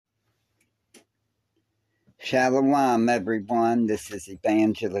Shalom, everyone. This is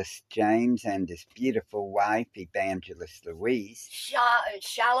Evangelist James and his beautiful wife, Evangelist Louise.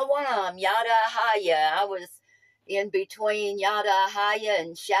 Shalom, Yada Ahaya. I was in between Yada Ahaya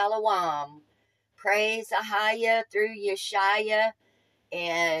and Shalom. Praise Ahaya through Yeshaya.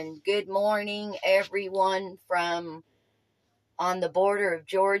 And good morning, everyone from on the border of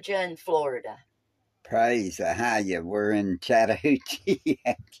Georgia and Florida. Praise Ahaya. We're in Chattahoochee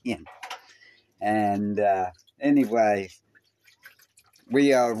again. And anyway,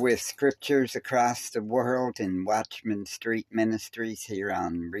 we are with Scriptures Across the World in Watchman Street Ministries here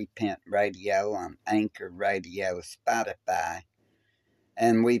on Repent Radio, on Anchor Radio, Spotify.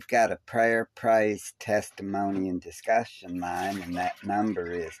 And we've got a prayer, praise, testimony, and discussion line, and that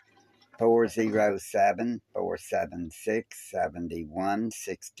number is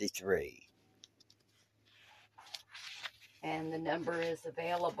 407-476-7163. And the number is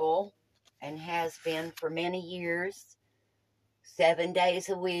available and has been for many years, 7 days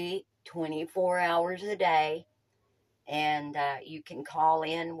a week, 24 hours a day. And you can call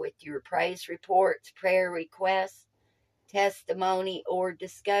in with your praise reports, prayer requests, testimony, or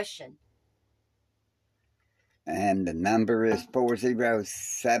discussion. And the number is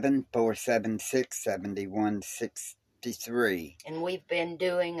 407-476-7163. And we've been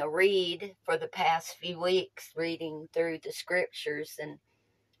doing a read for the past few weeks, reading through the scriptures. And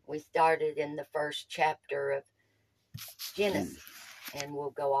we started in the first chapter of Genesis. And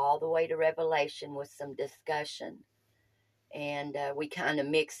we'll go all the way to Revelation with some discussion. And we kind of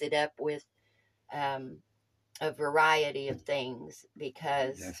mix it up with a variety of things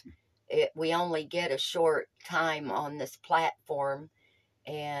because we only get a short time on this platform,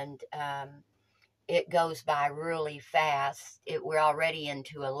 and it goes by really fast. We're already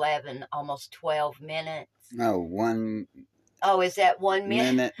into 11, almost 12 minutes. Oh, is that 1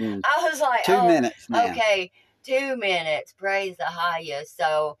 minute? I was like, 2 minutes now. Okay, 2 minutes. Praise Ahaya.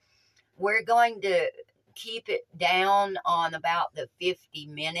 So we're going to keep it down on about the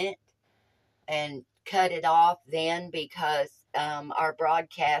 50-minute and cut it off then because our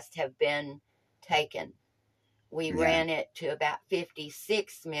broadcasts have been taken. We ran it to about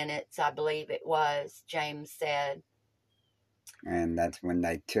 56 minutes, I believe it was, James said. And that's when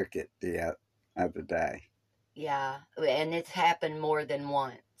they took it the other day. Yeah, and it's happened more than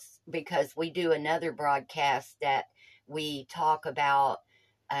once because we do another broadcast that we talk about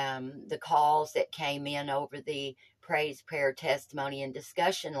the calls that came in over the praise, prayer, testimony, and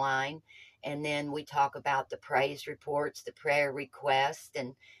discussion line. And then we talk about the praise reports, the prayer requests,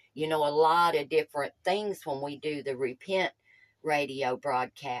 and, a lot of different things when we do the Repent radio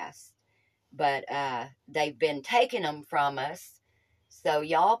broadcast. But they've been taking them from us. So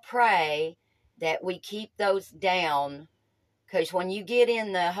y'all pray that we keep those down, because when you get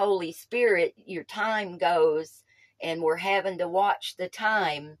in the Holy Spirit, your time goes, and we're having to watch the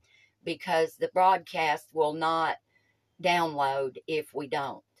time because the broadcast will not download if we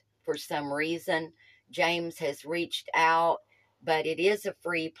don't. For some reason, James has reached out, but it is a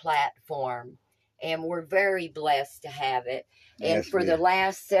free platform, and we're very blessed to have it. And for the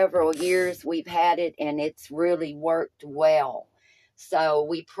last several years, we've had it, and it's really worked well. So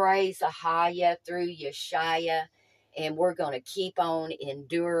we praise Ahaya through Yeshaya, and we're going to keep on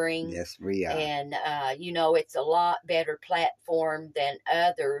enduring. Yes, we are. And, it's a lot better platform than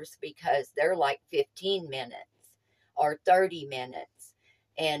others because they're like 15 minutes or 30 minutes.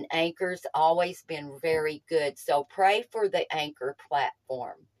 And Anchor's always been very good. So pray for the Anchor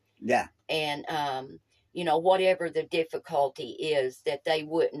platform. Yeah. And, whatever the difficulty is, that they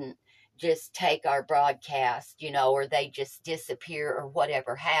wouldn't just take our broadcast, or they just disappear or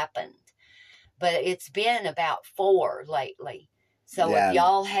whatever happened. But it's been about 4 lately. So if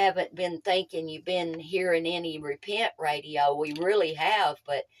y'all haven't been thinking you've been hearing any Repent radio, we really have,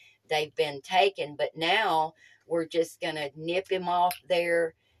 but they've been taken. But now we're just going to nip him off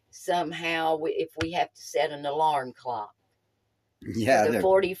there somehow if we have to set an alarm clock. Yeah. For the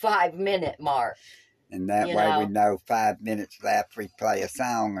 45-minute mark. And that way we know 5 minutes left, we play a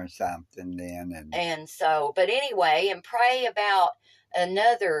song or something then. And so, but anyway, and pray about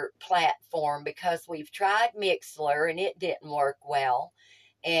another platform because we've tried Mixlr and it didn't work well.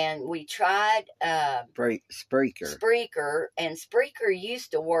 And we tried Spreaker, and Spreaker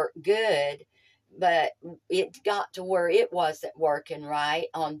used to work good, but it got to where it wasn't working right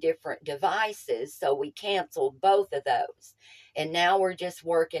on different devices. So we canceled both of those. And now we're just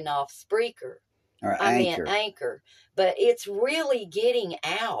working off Spreaker. Anchor. But it's really getting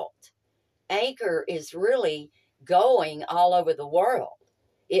out. Anchor is really going all over the world.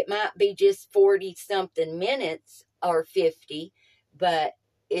 It might be just 40-something minutes or 50, but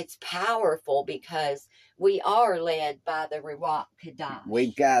it's powerful because we are led by the Ruach Kadash.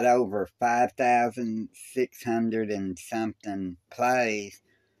 We've got over 5,600 and something plays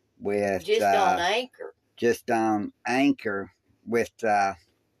with just on Anchor. Just on Anchor with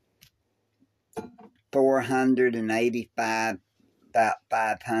 485, about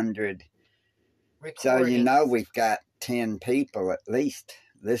 500. So you know we've got 10 people at least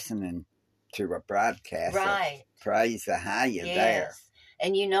listening to a broadcast. Right. Praise the Haya there.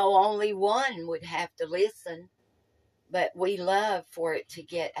 And you know only one would have to listen, but we love for it to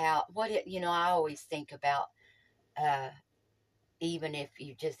get out. I always think about even if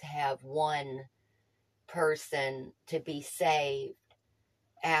you just have one person to be saved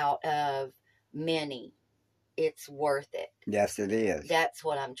out of many, it's worth it. Yes, it is. That's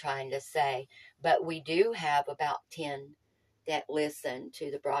what I'm trying to say. But we do have about 10 that listen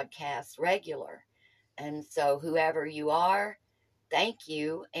to the broadcast regular. And so whoever you are, thank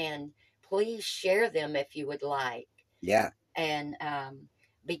you. And please share them if you would like. Yeah. And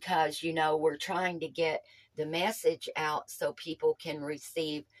because, we're trying to get the message out so people can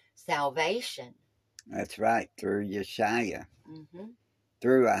receive salvation. That's right, through Yeshaya. Mm-hmm.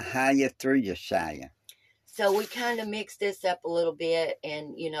 Through Ahaya, through Yeshaya. So we kind of mix this up a little bit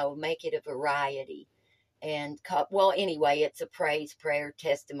and, make it a variety. And, anyway, it's a praise, prayer,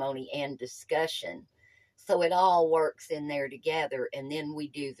 testimony, and discussion. So it all works in there together, and then we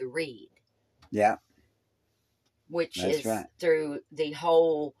do the read. Yeah. Which is right. Through the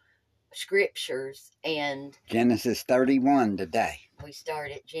whole scriptures. And Genesis 31 today. We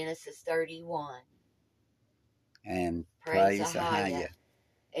start at Genesis 31. And praise Ahaya.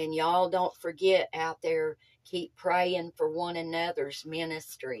 And y'all don't forget out there, keep praying for one another's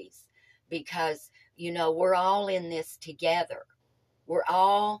ministries. Because, we're all in this together. We're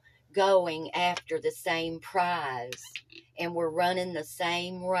all going after the same prize. And we're running the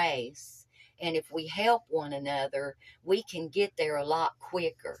same race. And if we help one another, we can get there a lot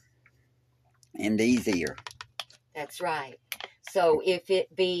quicker. And easier. That's right. So if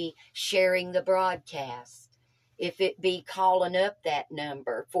it be sharing the broadcast, if it be calling up that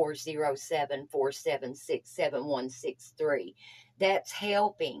number, 407-476-7163, that's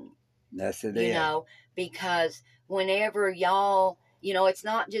helping. Yes, it is. Because whenever y'all, it's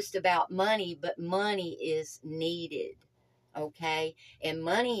not just about money, but money is needed. Okay? And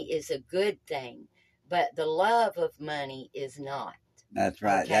money is a good thing, but the love of money is not. That's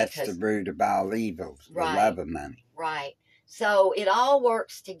right. Okay, that's the root of all evil, the love of money. Right. So it all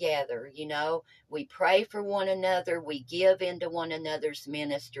works together, We pray for one another. We give into one another's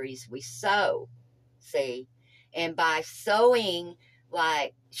ministries. We sow, see? And by sowing,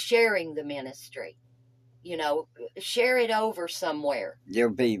 like sharing the ministry, share it over somewhere.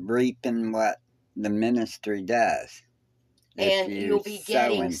 You'll be reaping what the ministry does. And you'll be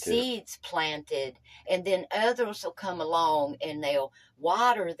getting seeds planted. And then others will come along and they'll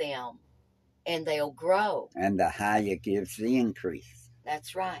water them. And they'll grow. And the Ahaya gives the increase.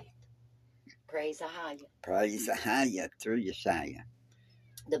 That's right. Praise Ahaya. Praise Ahaya through Yeshaya.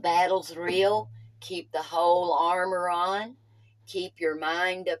 The battle's real. Keep the whole armor on. Keep your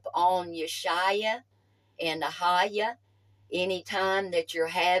mind up on Yeshaya and Ahaya. Anytime that you're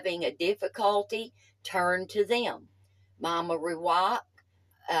having a difficulty, turn to them. Mama Ruach,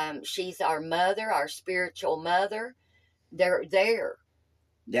 she's our mother, our spiritual mother. They're there.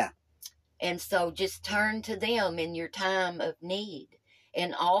 Yeah. And so just turn to them in your time of need.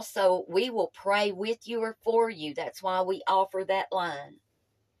 And also, we will pray with you or for you. That's why we offer that line.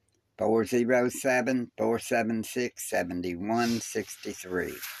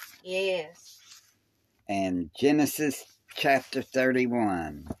 407-476-7163. Yes. And Genesis chapter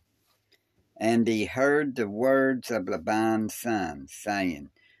 31. And he heard the words of Laban's son,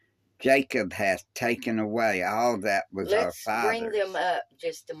 saying, Jacob hath taken away all that was our father's. Let's bring them up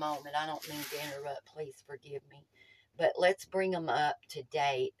just a moment. I don't mean to interrupt. Please forgive me. But let's bring them up to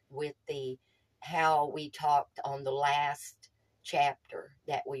date with how we talked on the last chapter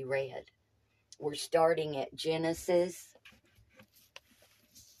that we read. We're starting at Genesis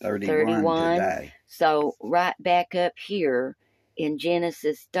 31 today. So right back up here in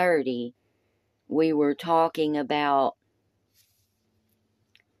Genesis 30, we were talking about.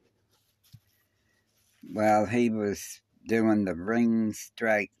 Well, he was doing the ring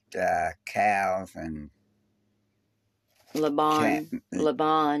straight cows and Laban,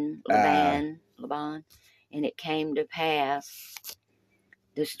 and it came to pass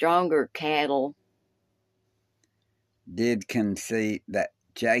the stronger cattle did concede that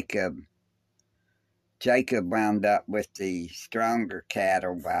Jacob wound up with the stronger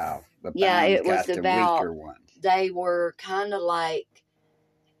cattle while Laban it got was the about, weaker ones. They were kind of like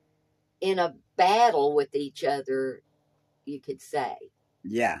in a battle with each other, you could say.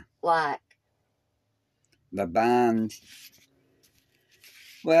 Yeah. Like, Laban.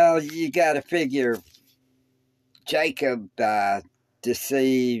 Well, you got to figure Jacob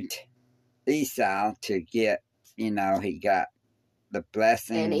deceived Esau to get, he got the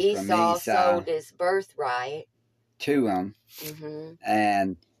blessing and from Esau Esau sold his birthright. to him, Mm-hmm.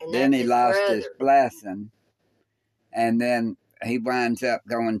 and then that's he his lost brother. his blessing, and then he winds up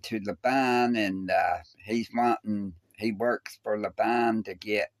going to Laban, and he works for Laban to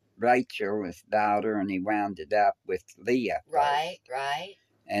get Rachel, his daughter, and he wound it up with Leah first. Right.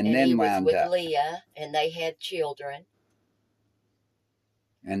 And then he was wound with up, Leah, and they had children.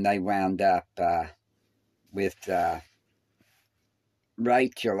 and they wound up with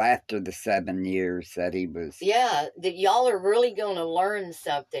Rachel after the 7 years that he was. Yeah, y'all are really going to learn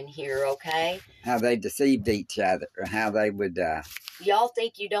something here, okay? How they deceived each other, or how they would. Y'all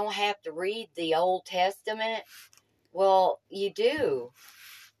think you don't have to read the Old Testament? Well, you do.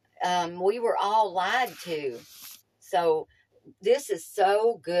 We were all lied to. So this is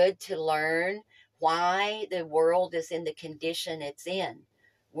so good to learn why the world is in the condition it's in.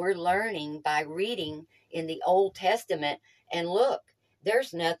 We're learning by reading in the Old Testament, and look,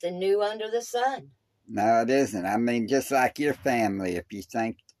 there's nothing new under the sun. No, it isn't. I mean, just like your family, if you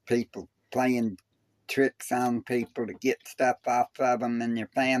think people playing tricks on people to get stuff off of them in your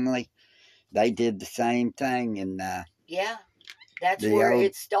family, they did the same thing. And yeah, that's where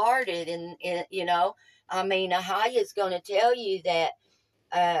it started. And I mean, Ahaya's going to tell you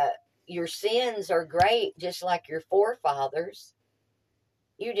that your sins are great, just like your forefathers.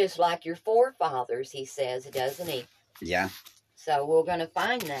 You just like your forefathers, he says, doesn't he? Yeah. So we're going to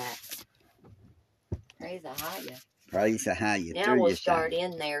find that. Praise Ahaya. Praise Ahaya. Now we'll start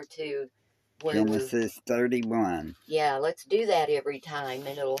in there too. Genesis 31. Yeah, let's do that every time,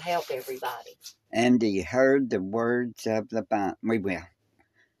 and it'll help everybody. And he heard the words of Laban. We will.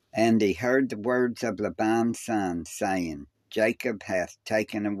 And he heard the words of Laban's son, saying, Jacob hath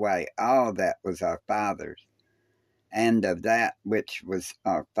taken away all that was our father's, and of that which was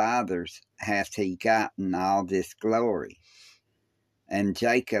our father's hath he gotten all this glory. And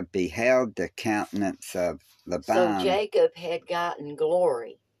Jacob beheld the countenance of Laban. So Jacob had gotten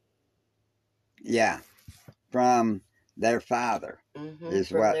glory. Yeah, from their father, is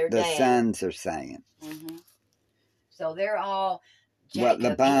from what the sons are saying. So they're all, Jacob, what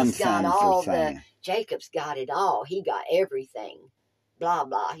Laban's sons are saying. Jacob's got it all. He got everything. Blah,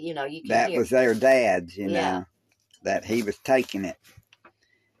 blah. You can that hear. Was their dad's, know, that he was taking it.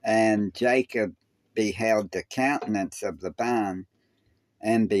 And Jacob beheld the countenance of Laban,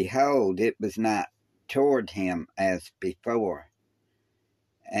 and behold, it was not toward him as before.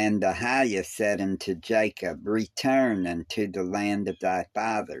 And Ahiah said unto Jacob, Return unto the land of thy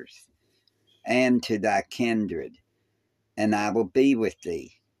fathers, and to thy kindred, and I will be with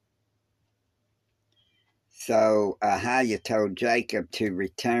thee. So Ahiah told Jacob to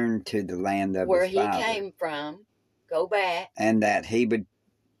return to the land of where his father. Where he came from, go back. And that he would.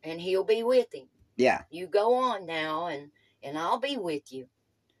 And he'll be with him. Yeah. You go on now, and I'll be with you.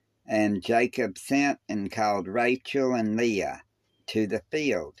 And Jacob sent and called Rachel and Leah to the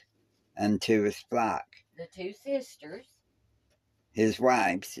field unto his flock. The two sisters. His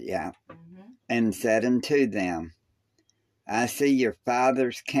wives, yeah. And said unto them, I see your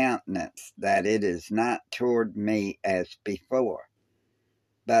father's countenance, that it is not toward me as before,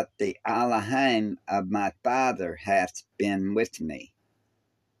 but the Elohim of my father hath been with me.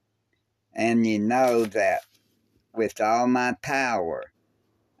 And ye know that with all my power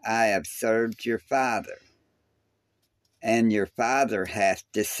I have served your father, and your father hath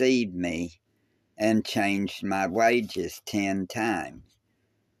deceived me, and changed my wages 10 times.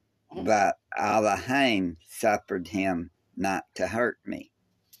 But Elohim suffered him not to hurt me.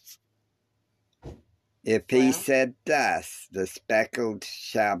 If he said thus, the speckled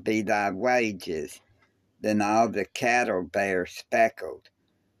shall be thy wages, then all the cattle bear speckled.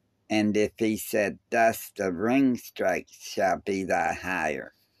 And if he said thus, the ringstrakes shall be thy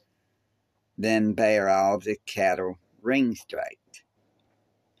hire, then bear all the cattle ringstraked.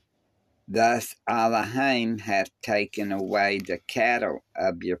 Thus Elohim hath taken away the cattle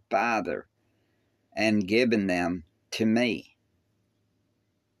of your father, and given them to me.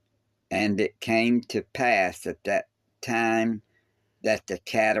 And it came to pass at that time that the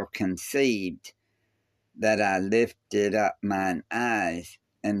cattle conceived, that I lifted up mine eyes,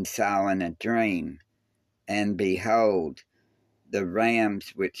 and saw in a dream, and behold, the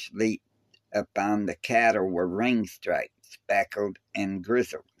rams which leaped upon the cattle were ringstraked, speckled, and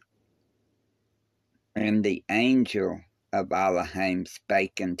grizzled. And the angel of Elohim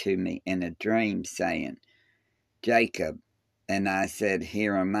spake unto me in a dream, saying, Jacob. And I said,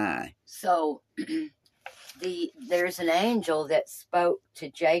 Here am I. So there's an angel that spoke to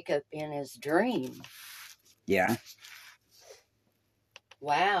Jacob in his dream. Yeah.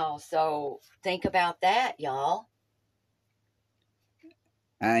 Wow. So think about that, y'all.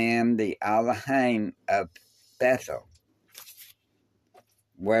 I am the Elohim of Bethel,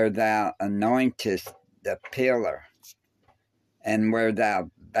 where thou anointest the pillar, and where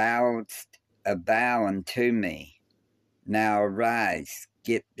thou bowedst a bow unto me. Now arise,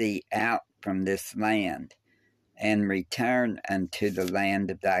 get thee out from this land, and return unto the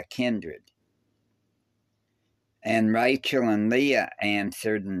land of thy kindred. And Rachel and Leah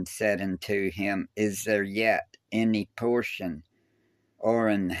answered and said unto him, Is there yet any portion or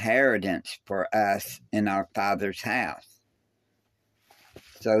inheritance for us in our father's house?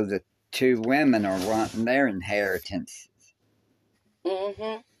 So the two women are wanting their inheritance.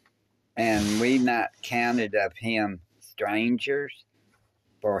 Mm-hmm. And we not counted of him strangers,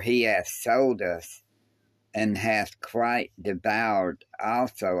 for he hath sold us, and hath quite devoured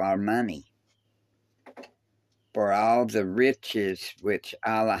also our money. For all the riches which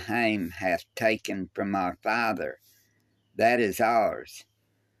Elohim hath taken from our father, that is ours,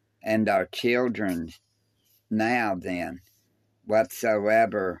 and our children's. Now then,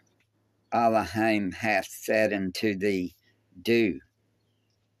 whatsoever Elohim hath said unto thee, do.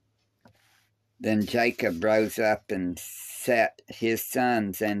 Then Jacob rose up and set his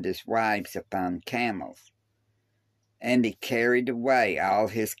sons and his wives upon camels, and he carried away all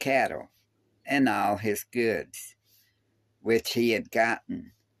his cattle and all his goods, which he had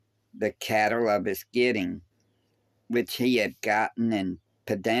gotten, the cattle of his getting, which he had gotten in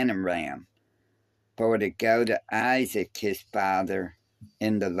Padanaram, for to go to Isaac his father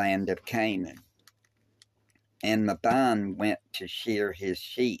in the land of Canaan. And Laban went to shear his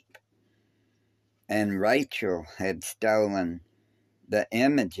sheep, and Rachel had stolen the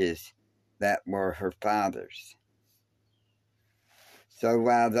images that were her father's. So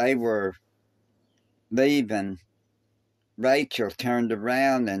while they were leaving, Rachel turned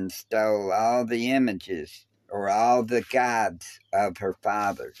around and stole all the images or all the gods of her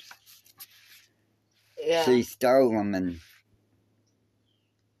father's. Yeah. She stole them and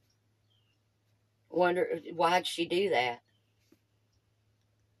Wonder why'd she do that?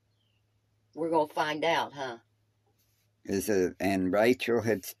 We're gonna find out, huh? And Rachel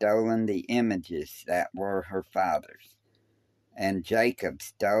had stolen the images that were her father's. And Jacob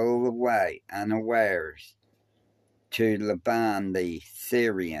stole away unawares to Laban the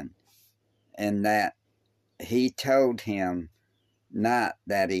Syrian, and that he told him not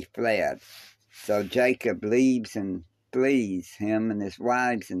that he fled. So Jacob leaves and flees, him and his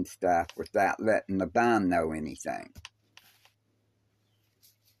wives and stuff, without letting Laban know anything.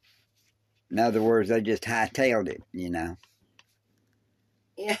 In other words, they just hightailed it, you know.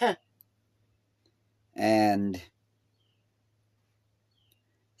 Yeah. And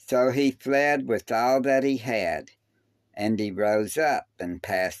so he fled with all that he had, and he rose up and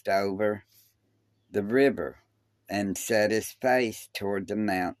passed over the river and set his face toward the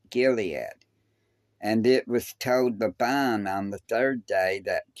Mount Gilead. And it was told Laban on the third day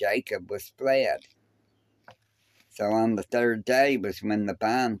that Jacob was fled. So on the third day was when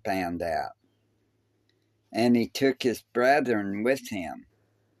Laban found out. And he took his brethren with him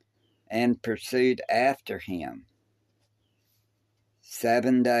and pursued after him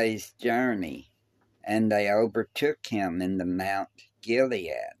 7 days' journey, and they overtook him in the Mount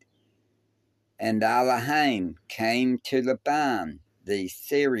Gilead. And Elohim came to Laban the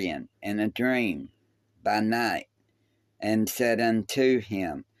Syrian in a dream by night, and said unto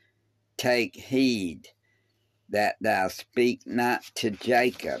him, Take heed that thou speak not to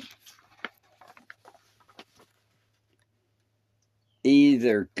Jacob,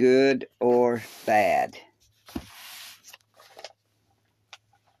 either good or bad.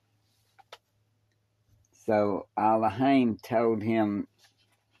 So Elohim told Laban,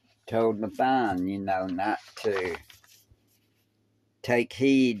 not to take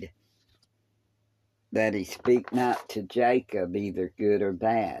heed that he speak not to Jacob, either good or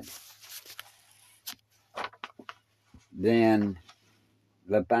bad. Then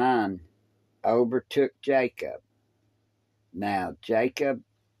Laban overtook Jacob. Now Jacob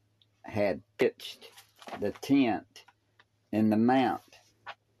had pitched the tent in the mount,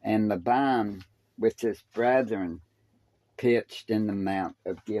 and Laban with his brethren pitched in the Mount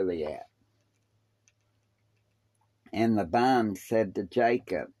of Gilead. And Laban said to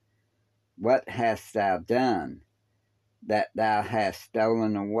Jacob, What hast thou done, that thou hast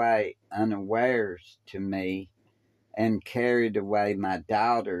stolen away unawares to me and carried away my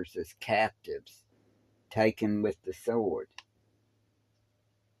daughters as captives, taken with the sword.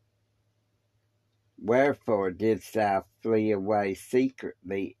 Wherefore didst thou flee away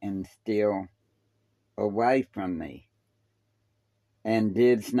secretly and steal away from me, and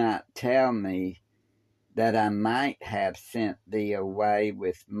didst not tell me that I might have sent thee away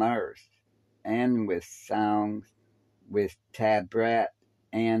with mirth, and with songs, with tabret,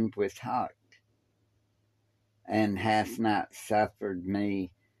 and with harp, and hast not suffered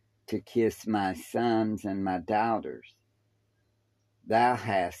me to kiss my sons and my daughters? Thou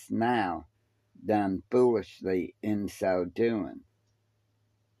hast now done foolishly in so doing.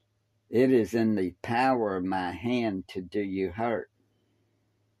 It is in the power of my hand to do you hurt.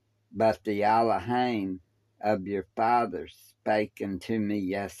 But the Elohim of your fathers spake unto me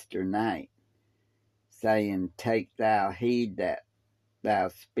yesternight, saying, Take thou heed that thou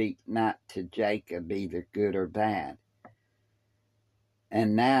speak not to Jacob either good or bad.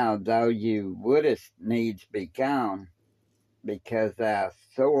 And now, though you wouldest needs be gone, because thou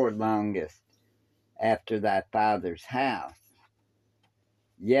sore longest after thy father's house,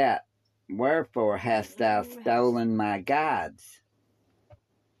 yet wherefore hast thou stolen my gods?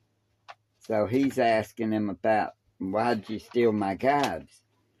 So he's asking him about, why'd you steal my gods?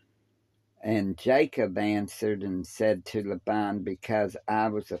 And Jacob answered and said to Laban, because I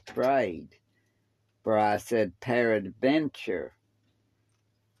was afraid. For I said, peradventure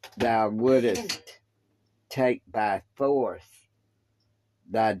thou wouldest take by force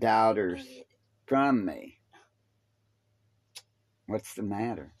thy daughters from me. What's the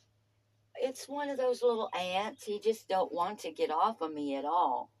matter? It's one of those little ants. He just don't want to get off of me at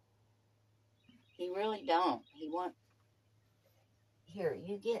all. He really don't. He want. Here,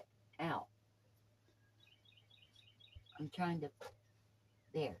 you get out. I'm trying to.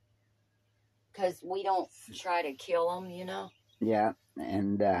 There. Because we don't try to kill them, you know? Yeah,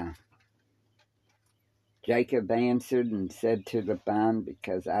 and Jacob answered and said to Laban,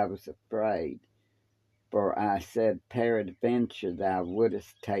 because I was afraid. For I said, peradventure thou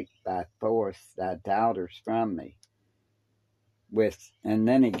wouldest take by force thy daughters from me. And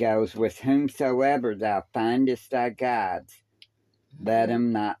then he goes, with whomsoever thou findest thy gods, let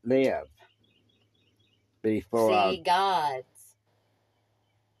him not live. Gods.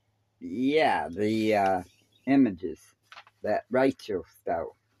 Yeah, the images that Rachel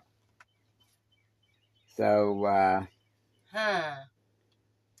stole. So,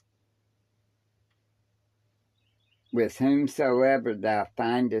 with whomsoever thou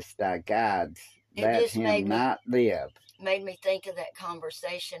findest thy gods, let him not live. Made me think of that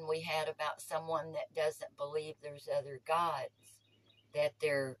conversation we had about someone that doesn't believe there's other gods, that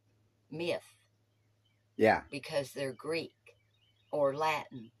they're myth. Yeah. Because they're Greek or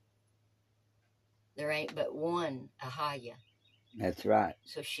Latin. There ain't but one Ahaya. That's right.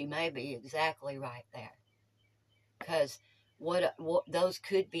 So she may be exactly right there. Because what those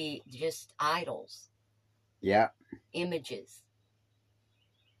could be just idols. Yeah. Images.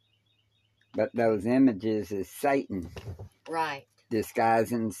 But those images is Satan. Right.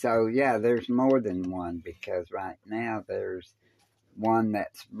 Disguising. So, yeah, there's more than one, because right now there's one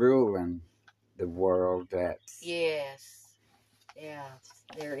that's ruling the world. Yes. Yeah,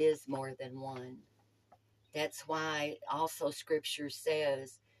 there is more than one. That's why also Scripture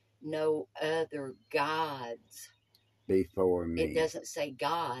says no other gods before me. It doesn't say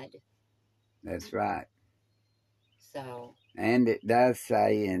God. That's right. So. And it does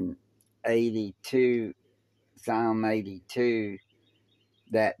say in 82, Psalm 82,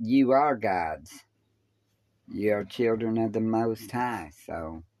 that you are gods. You are children of the Most High.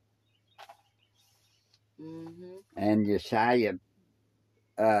 So. And Yeshaya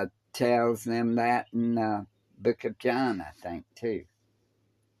tells them that in the book of John, I think, too.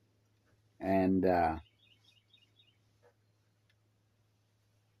 And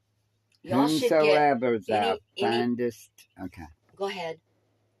whomsoever thou findest, okay. Go ahead.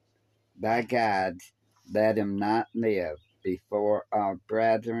 Thy gods, let him not live. Before our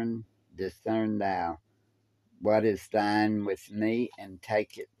brethren, discern thou what is thine with me, and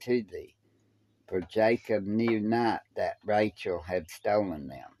take it to thee. For Jacob knew not that Rachel had stolen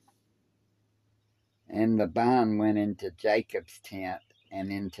them. And Laban went into Jacob's tent,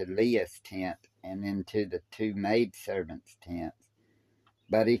 and into Leah's tent, and into the two maidservants' tents,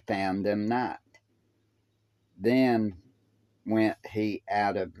 but he found them not. Then went he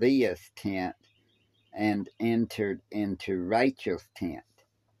out of Leah's tent, and entered into Rachel's tent.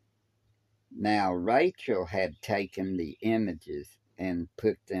 Now Rachel had taken the images, and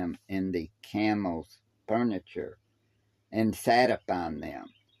put them in the camel's furniture, and sat upon them.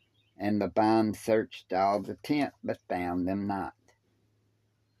 And Laban searched all the tent, but found them not.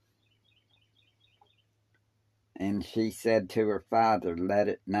 And she said to her father, let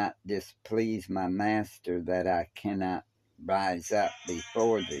it not displease my master that I cannot rise up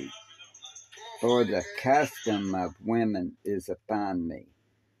before thee, for the custom of women is upon me.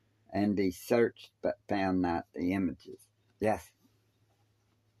 And he searched, but found not the images. Yes,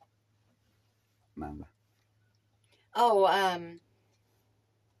 Mama. Oh,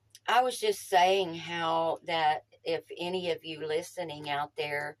 I was just saying how that if any of you listening out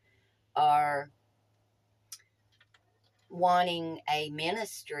there are wanting a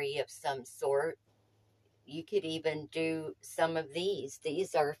ministry of some sort, you could even do some of these.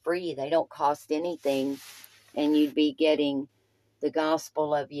 These are free. They don't cost anything. And you'd be getting the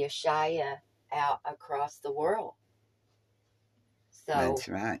gospel of Yeshua out across the world. So That's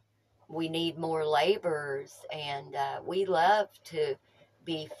right. we need more laborers, and we love to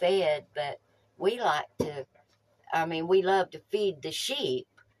be fed, but we like to, we love to feed the sheep,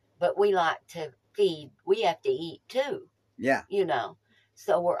 but we like to feed, we have to eat too. Yeah.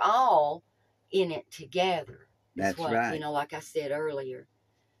 So we're all in it together. That's right. Like I said earlier.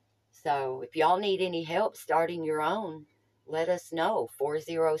 So if y'all need any help starting your own, let us know.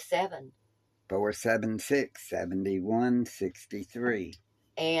 407 476 7163.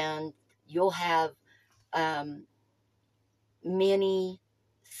 And you'll have many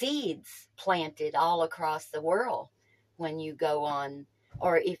seeds planted all across the world when you go on,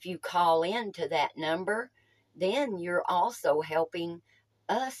 or if you call in to that number, then you're also helping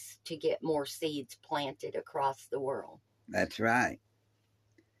us to get more seeds planted across the world. That's right.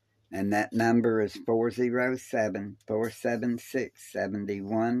 And that number is 407 476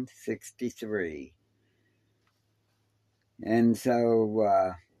 7163. And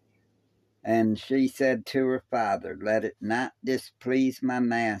so, and she said to her father, let it not displease my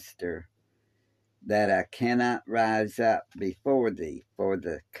master that I cannot rise up before thee, for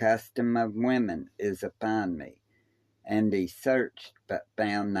the custom of women is upon me. And he searched, but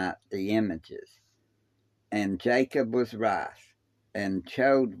found not the images. And Jacob was wroth, and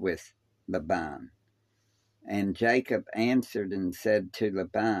chode with Laban. And Jacob answered and said to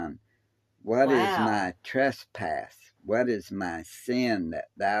Laban, what is my trespass? What is my sin that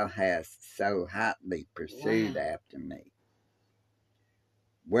thou hast so hotly pursued after me?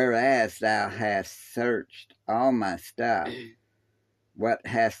 Whereas thou hast searched all my stuff, what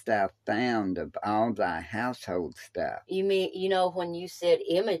hast thou found of all thy household stuff? You mean, when you said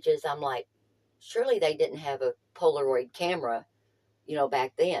images, I'm like, surely they didn't have a Polaroid camera,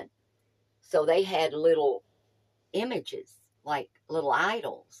 back then. So they had little images, like little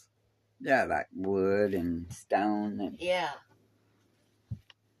idols. Yeah, like wood and stone. And yeah.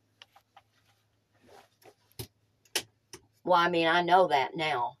 Well, I know that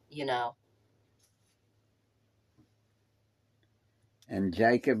now, And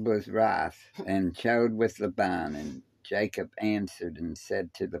Jacob was wroth, and chode with Laban. And Jacob answered and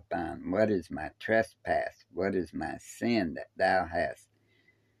said to Laban, what is my trespass? What is my sin that thou hast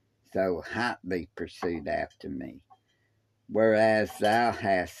so hotly pursued after me? Whereas thou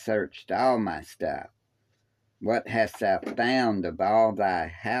hast searched all my stuff, what hast thou found of all thy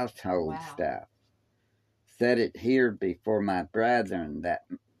household stuff? Set it here before my brethren, that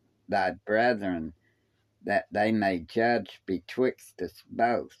thy brethren, that they may judge betwixt us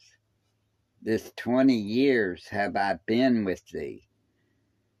both. This 20 years have I been with thee.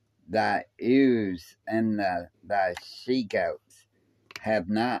 Thy ewes and thy she-goats have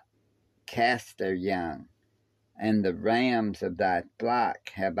not cast their young, and the rams of thy flock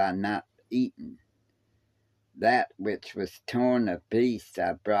have I not eaten. That which was torn of beasts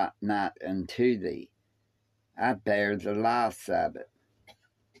I brought not unto thee. I bear the loss of it.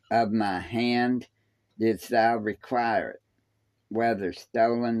 Of my hand didst thou require it, whether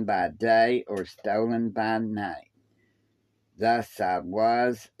stolen by day or stolen by night. Thus I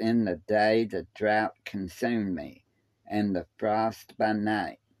was in the day the drought consumed me, and the frost by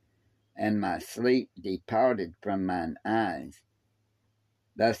night, and my sleep departed from mine eyes.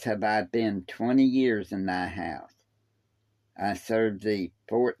 Thus have I been 20 years in thy house. I served thee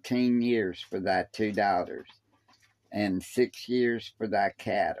 14 years for thy 2 daughters, and 6 years for thy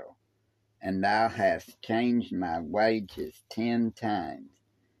cattle, and thou hast changed my wages 10 times.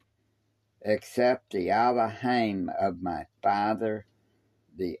 Except the Elohim of my father,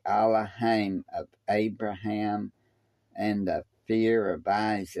 the Elohim of Abraham, and the fear of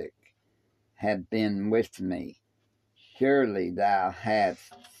Isaac had been with me, surely thou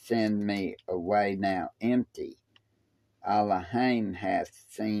hadst sent me away now empty. Elohim hath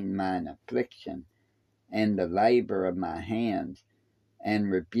seen mine affliction, and the labor of my hands,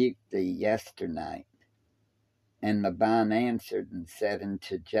 and rebuked thee yesternight. And Laban answered and said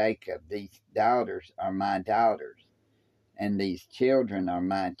unto Jacob, These daughters are my daughters, and these children are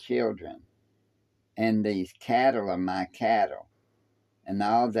my children, and these cattle are my cattle, and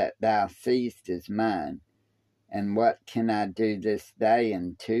all that thou seest is mine. And what can I do this day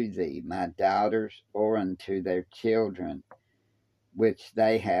unto thee, my daughters, or unto their children, which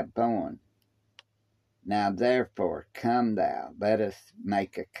they have borne? Now therefore come thou, let us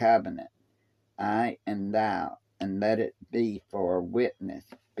make a covenant, I and thou, and let it be for a witness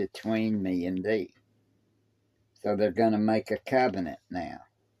between me and thee. So they're going to make a covenant now.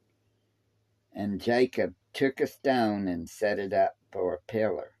 And Jacob took a stone and set it up for a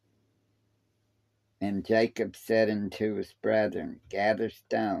pillar. And Jacob said unto his brethren, Gather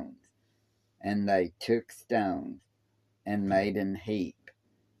stones. And they took stones and made an heap,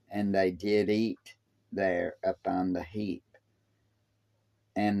 and they did eat there upon the heap.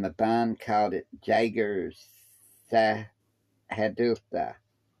 And Laban called it Jagar Sahadutha,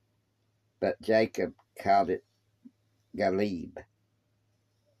 but Jacob called it Galeb.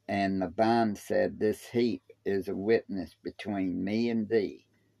 And Laban said, This heap is a witness between me and thee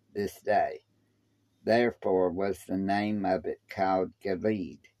this day. Therefore was the name of it called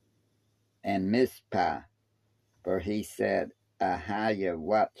Gilead. And Mizpah, for he said, Ahiah,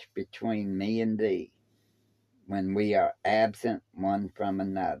 watch between me and thee, when we are absent one from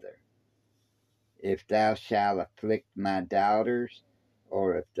another. If thou shalt afflict my daughters,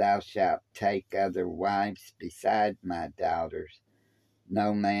 or if thou shalt take other wives beside my daughters,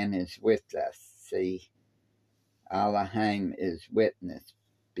 no man is with us. See, Elohim is witness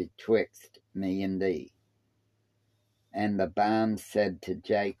betwixt me and thee. And Laban said to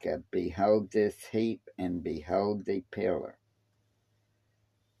Jacob, Behold this heap, and behold the pillar,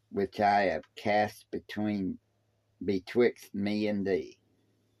 which I have cast betwixt me and thee.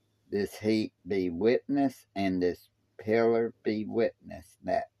 This heap be witness, and this pillar be witness,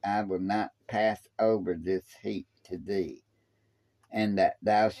 that I will not pass over this heap to thee, and that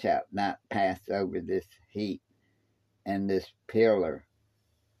thou shalt not pass over this heap and this pillar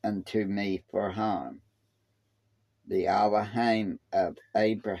unto me for harm. The Elohim of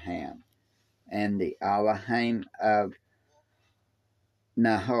Abraham, and the Elohim of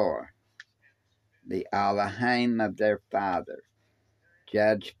Nahor, the Elohim of their father,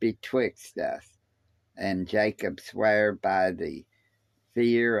 judge betwixt us. And Jacob sware by the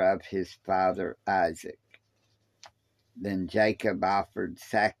fear of his father Isaac. Then Jacob offered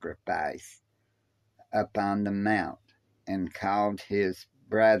sacrifice upon the mount, and called his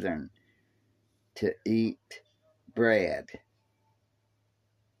brethren to eat bread.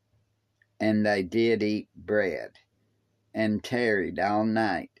 And they did eat bread, and tarried all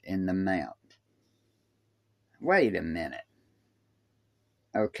night in the mount. Wait a minute.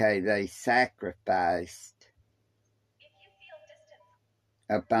 Okay, they sacrificed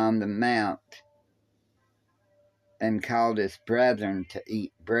upon the mount and called his brethren to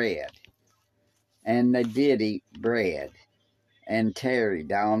eat bread. And they did eat bread, and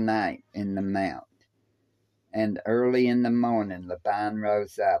tarried all night in the mount. And early in the morning Laban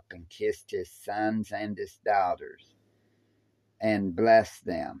rose up and kissed his sons and his daughters, and blessed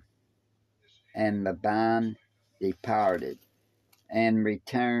them. And Laban departed, and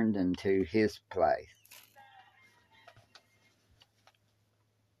returned unto his place.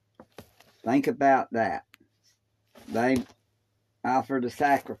 Think about that. They offered a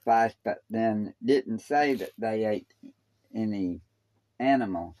sacrifice, but then didn't say that they ate any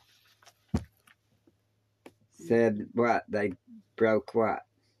animal. Said what? They broke what?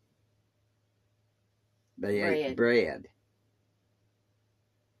 They ate bread.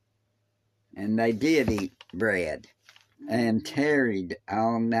 And they did eat bread, and tarried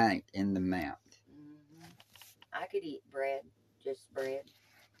all night in the mount. I could eat bread, just bread.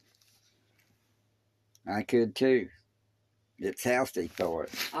 I could too. It's healthy for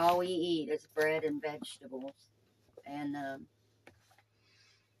us. All we eat is bread and vegetables, and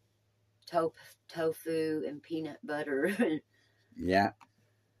tofu and peanut butter. Yeah.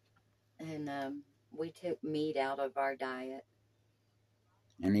 And we took meat out of our diet.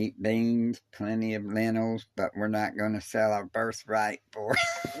 And eat beans, plenty of lentils, but we're not going to sell our birthright for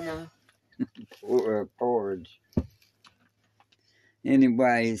porridge.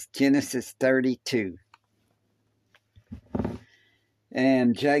 Anyways, Genesis 32.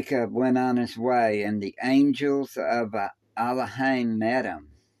 And Jacob went on his way, and the angels of Elohim met him.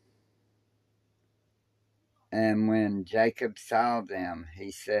 And when Jacob saw them,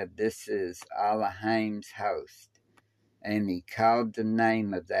 he said, This is Elohim's host. And he called the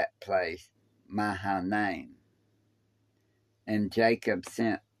name of that place Mahanaim. And Jacob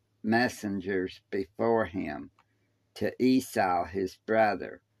sent messengers before him to Esau his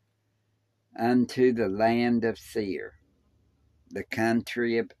brother, unto the land of Seir, the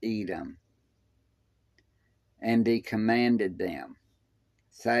country of Edom. And he commanded them,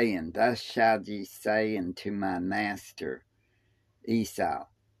 saying, Thus shall ye say unto my master Esau,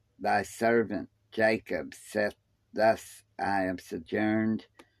 thy servant Jacob saith, Thus I have sojourned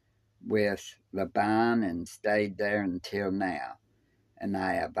with Laban and stayed there until now. And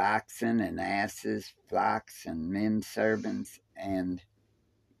I have oxen and asses, flocks and men servants and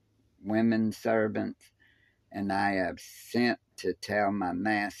women servants, and I have sent to tell my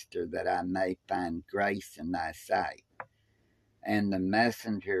master that I may find grace in thy sight. And the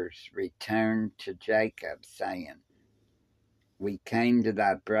messengers returned to Jacob, saying, We came to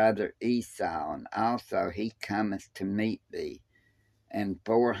thy brother Esau, and also he cometh to meet thee, and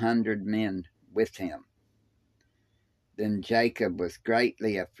 400 men with him. Then Jacob was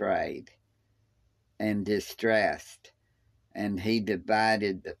greatly afraid and distressed, and he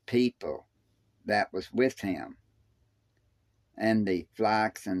divided the people that was with him, and the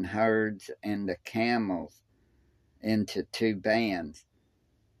flocks and herds and the camels into 2 bands.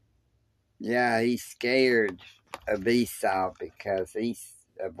 Yeah, he's scared of Esau because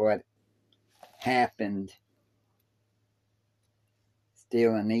of what happened,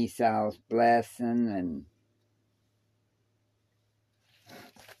 stealing Esau's blessing, and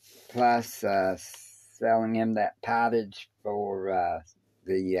plus selling him that pottage for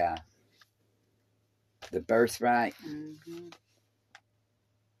the birthright. Mm-hmm.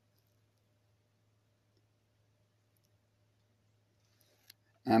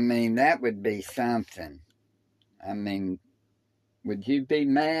 I mean, that would be something. I mean, would you be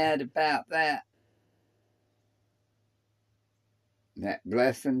mad about that? That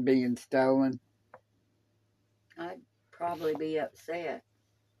blessing being stolen? I'd probably be upset.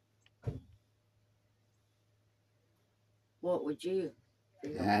 What would you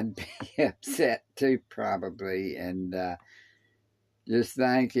feel? I'd be upset too, probably. And just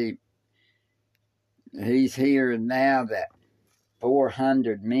think he's hearing now that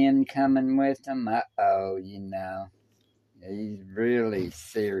 400 men coming with him. Uh-oh, you know. He's really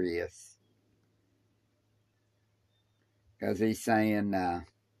serious. Because he's saying,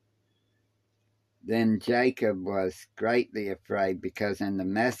 Then Jacob was greatly afraid, because in the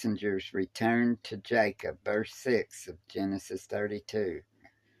messengers returned to Jacob, verse 6 of Genesis 32,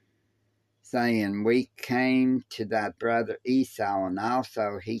 saying, We came to thy brother Esau, and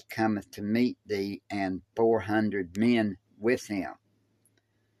also he cometh to meet thee, and 400 men with him.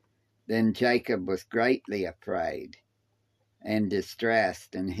 Then Jacob was greatly afraid and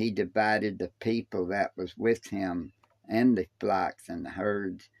distressed, and he divided the people that was with him, and the flocks and the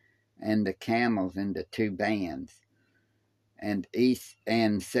herds, and the camels into 2 bands, and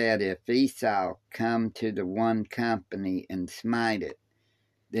said, If Esau come to the one company and smite it,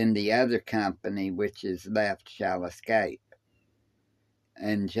 then the other company which is left shall escape.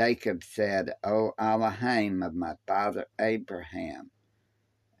 And Jacob said, O Elohim of my father Abraham,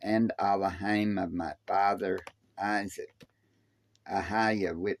 and Elohim of my father Isaac,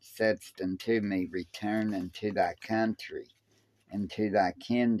 Ahiah, which saidst unto me, Return unto thy country, and to thy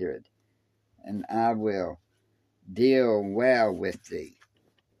kindred, and I will deal well with thee.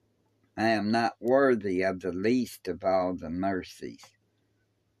 I am not worthy of the least of all the mercies,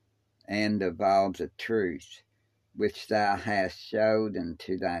 and of all the truth, which thou hast showed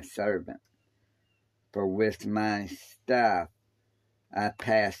unto thy servant. For with my staff I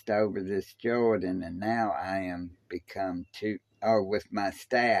passed over this Jordan, and now I am become with my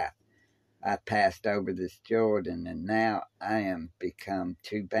staff I passed over this Jordan, and now I am become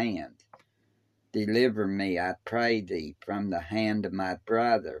 2 bands. Deliver me, I pray thee, from the hand of my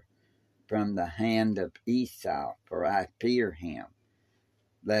brother, from the hand of Esau, for I fear him,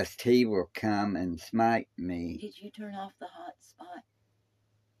 lest he will come and smite me. Did you turn off the hot spot?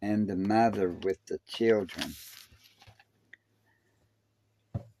 And the mother with the children.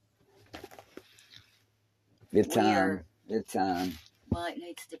 It's on. It's on. Well, it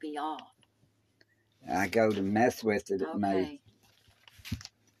needs to be off. I go to mess with it. It may.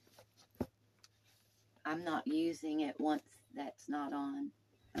 I'm not using it once that's not on.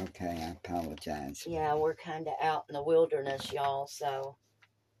 Okay, I apologize. Yeah, we're kind of out in the wilderness, y'all, so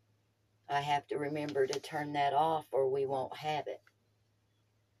I have to remember to turn that off or we won't have it.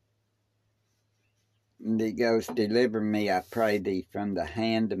 And he goes, Deliver me, I pray thee, from the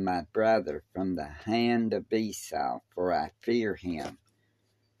hand of my brother, from the hand of Esau, for I fear him,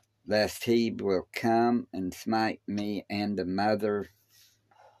 lest he will come and smite me and the mother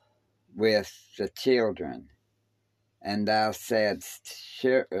with the children. And thou saidst,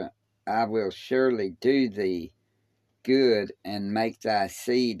 sure, I will surely do thee good, and make thy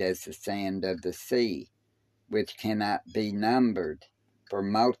seed as the sand of the sea, which cannot be numbered for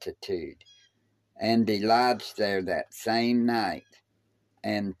multitude. And he lodged there that same night,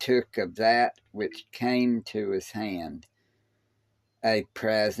 and took of that which came to his hand a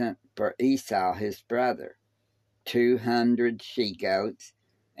present for Esau his brother, 200 she-goats,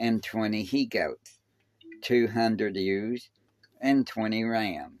 and 20 he-goats, 200 ewes, and 20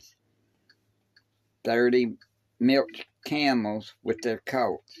 rams, 30 milk camels with their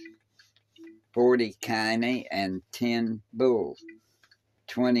colts, 40 kine and 10 bulls,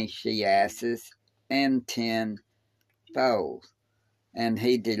 20 she-asses, and 10 foals. And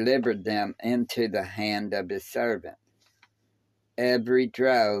he delivered them into the hand of his servant, every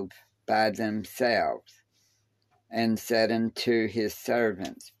drove by themselves, and said unto his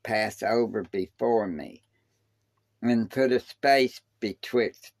servants, Pass over before me, and put a space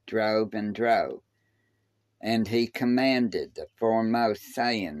betwixt drove and drove. And he commanded the foremost,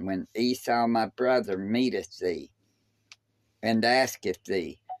 saying, When Esau my brother meeteth thee, and asketh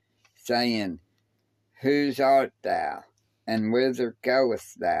thee, saying, Whose art thou, and whither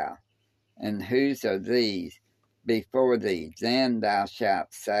goest thou, and whose are these before thee? Then thou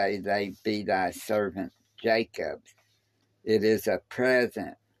shalt say, They be thy servant Jacob's. It is a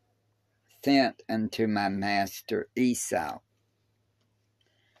present sent unto my master Esau.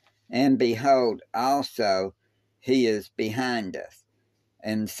 And behold, also he is behind us.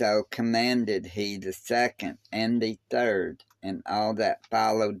 And so commanded he the second and the third, and all that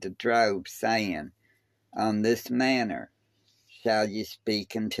followed the drove, saying, On this manner shall ye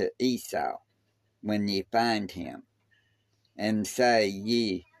speak unto Esau when ye find him, and say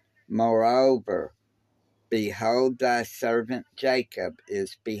ye, Moreover, behold, thy servant Jacob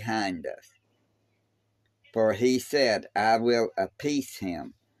is behind us. For he said, I will appease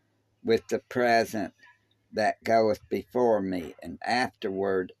him with the present that goeth before me, and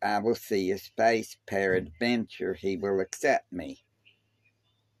afterward I will see his face, peradventure he will accept me.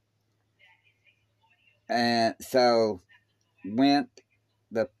 And so went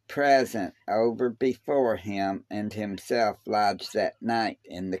the present over before him, and himself lodged that night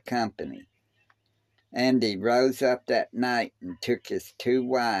in the company. And he rose up that night, and took his 2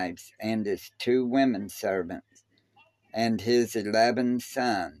 wives, and his 2 women servants, and his 11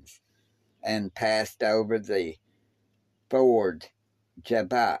 sons, and passed over the ford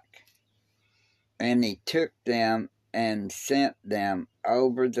Jabbok. And he took them and sent them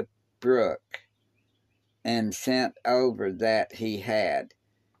over the brook, and sent over that he had.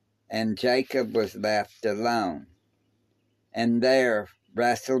 And Jacob was left alone. And there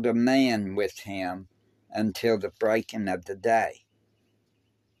wrestled a man with him until the breaking of the day.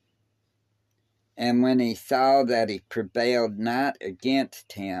 And when he saw that he prevailed not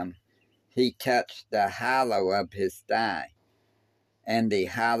against him, he touched the hollow of his thigh, and the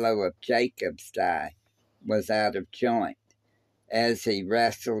hollow of Jacob's thigh was out of joint, as he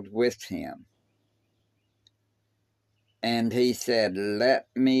wrestled with him. And he said, Let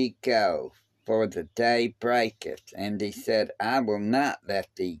me go, for the day breaketh. And he said, I will not let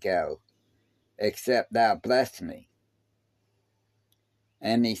thee go, except thou bless me.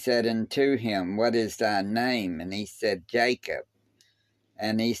 And he said unto him, What is thy name? And he said, Jacob.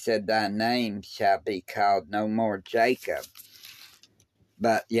 And he said, Thy name shall be called no more Jacob,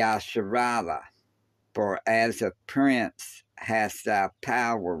 but Yasharallah. For as a prince hast thou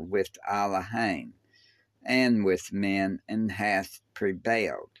power with Elohim, and with men, and hast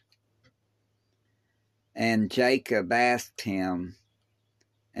prevailed. And Jacob asked him,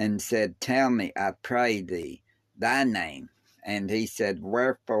 and said, Tell me, I pray thee, thy name. And he said,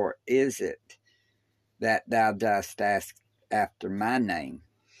 Wherefore is it that thou dost ask after my name?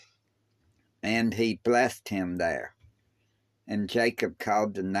 And he blessed him there. And Jacob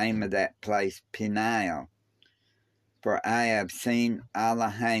called the name of that place Peniel, for I have seen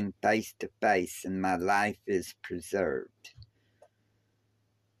Elohim face to face, and my life is preserved.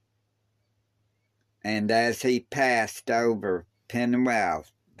 And as he passed over Penuel,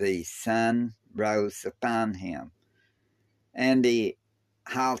 the sun rose upon him, and he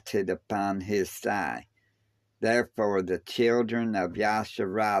halted upon his thigh. Therefore the children of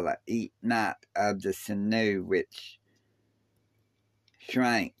Yasharallah eat not of the sinew which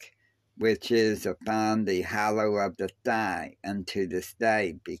shrank, which is upon the hollow of the thigh unto this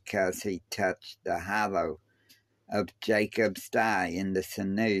day, because he touched the hollow of Jacob's thigh in the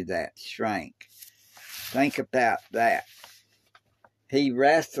sinew that shrank. Think about that. He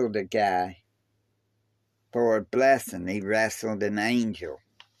wrestled a guy for a blessing. He wrestled an angel.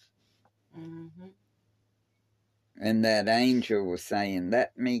 Mm-hmm. And that angel was saying,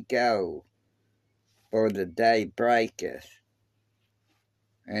 let me go, for the day breaketh.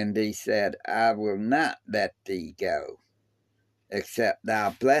 And he said, I will not let thee go, except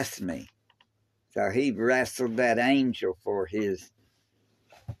thou bless me. So he wrestled that angel for his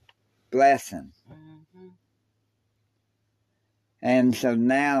blessing. Mm-hmm. And so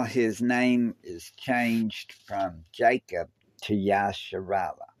now his name is changed from Jacob to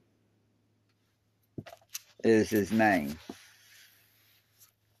Yasharallah, is his name.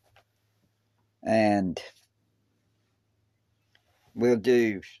 And we'll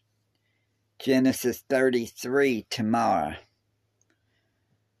do Genesis 33 tomorrow.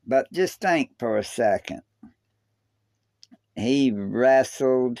 But just think for a second. He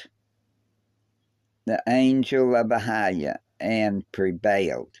wrestled the angel of Ahiah and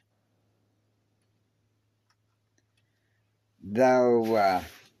prevailed. Though,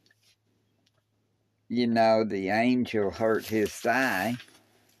 the angel hurt his thigh,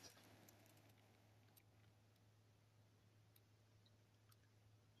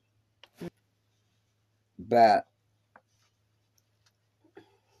 but,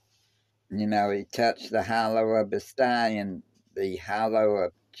 he touched the hollow of his thigh, and the hollow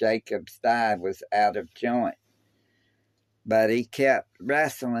of Jacob's thigh was out of joint. But he kept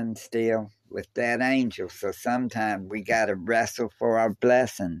wrestling still with that angel. So sometimes we got to wrestle for our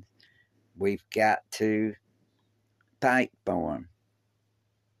blessings. We've got to fight for them.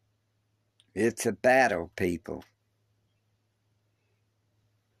 It's a battle, people.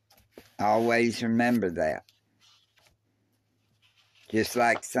 Always remember that. Just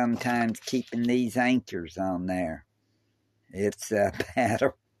like sometimes keeping these anchors on there. It's a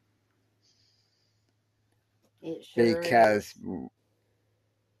battle. It sure because is.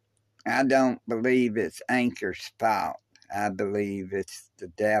 I don't believe it's anchor's fault. I believe it's the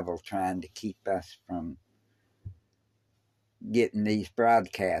devil trying to keep us from getting these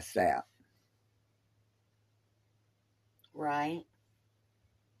broadcasts out. Right.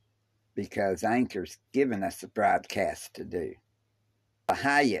 Because Anchor's giving us a broadcast to do.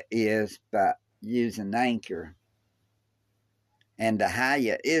 Ahiah is, but using Anchor. And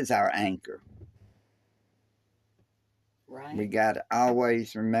Ahiah is our anchor. Right. We got to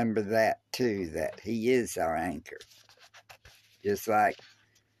always remember that too, that he is our anchor. Just like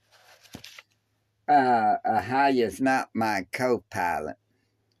Ahiah's not my co-pilot,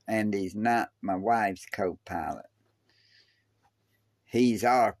 and he's not my wife's co-pilot. He's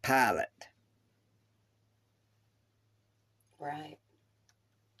our pilot. Right.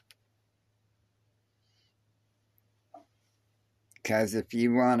 Because if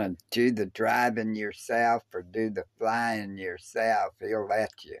you want to do the driving yourself or do the flying yourself, he'll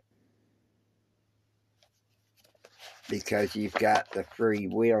let you. Because you've got the free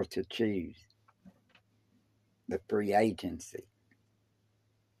will to choose. The free agency.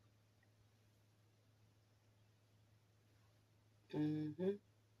 Mm-hmm.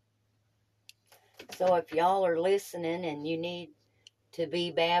 So if y'all are listening and you need to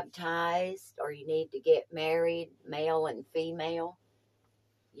be baptized or you need to get married, male and female,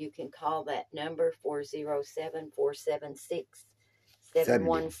 you can call that number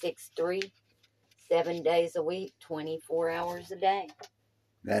 407-476-7163. 7 days a week, 24 hours a day.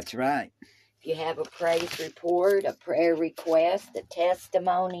 That's right. If you have a praise report, a prayer request, a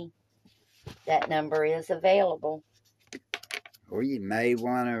testimony, that number is available. Or you may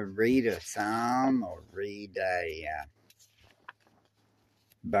want to read a psalm or read a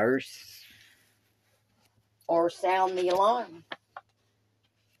verse. Or sound the alarm.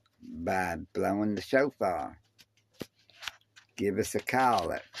 By blowing the shofar. Give us a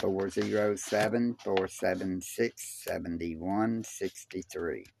call at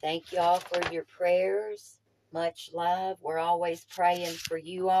 407-476-7163. Thank you all for your prayers. Much love. We're always praying for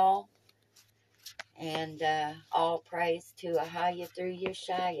you all. And all praise to Ahiah through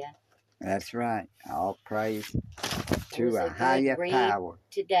Yeshaya. That's right. All praise to a a higher power.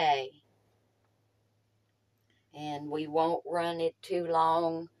 Today. And we won't run it too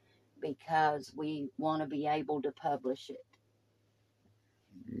long because we want to be able to publish it.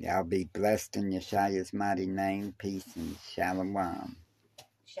 Y'all be blessed in Yeshua's mighty name. Peace and shalom.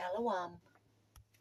 Shalom.